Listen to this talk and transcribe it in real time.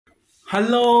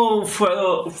Hello,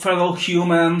 fellow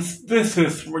humans. This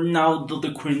is Ronaldo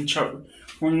the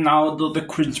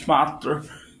Cringe Master.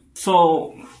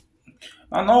 So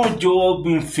I know you all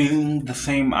been feeling the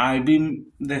same. I don't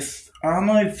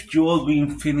know if you all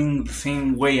been feeling the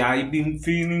same way I've been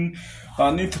feeling.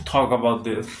 I need to talk about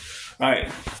this,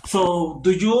 right? So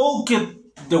do you all get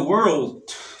the world?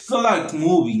 So like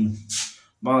moving,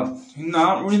 but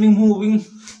not really moving.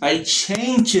 Like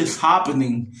change is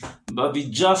happening, but it's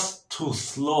just too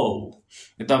slow.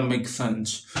 If that makes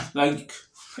sense. Like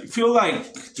I feel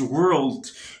like the world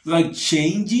like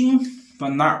changing, but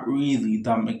not really.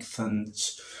 That makes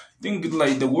sense. I think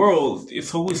like the world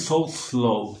is always so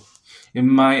slow, in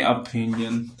my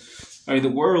opinion. Like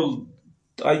the world,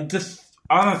 I just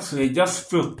honestly I just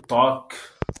feel stuck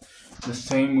the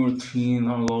same routine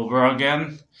all over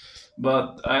again.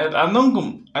 But I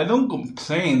don't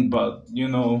complain, but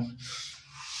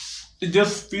it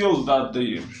just feels that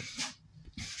the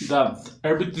that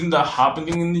everything that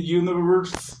happening in the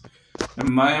universe,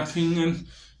 in my opinion,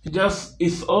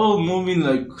 it's all moving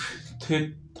like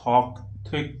tick tock,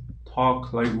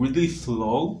 like really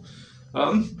slow.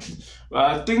 Um, but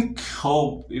I think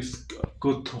hope is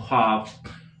good to have.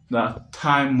 That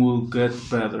time will get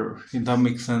better. If that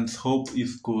makes sense, hope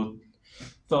is good.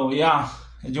 So yeah,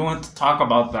 I just want to talk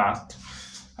about that.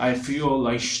 I feel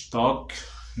like stuck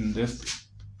in this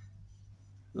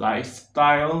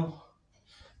lifestyle,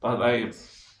 but I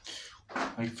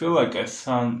feel like I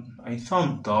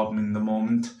sound dumb in the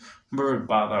moment. I'm very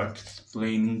bad at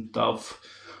explaining stuff.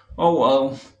 Oh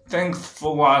well, thanks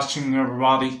for watching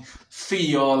everybody. See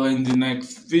y'all in the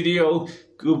next video.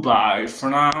 Goodbye for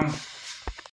now.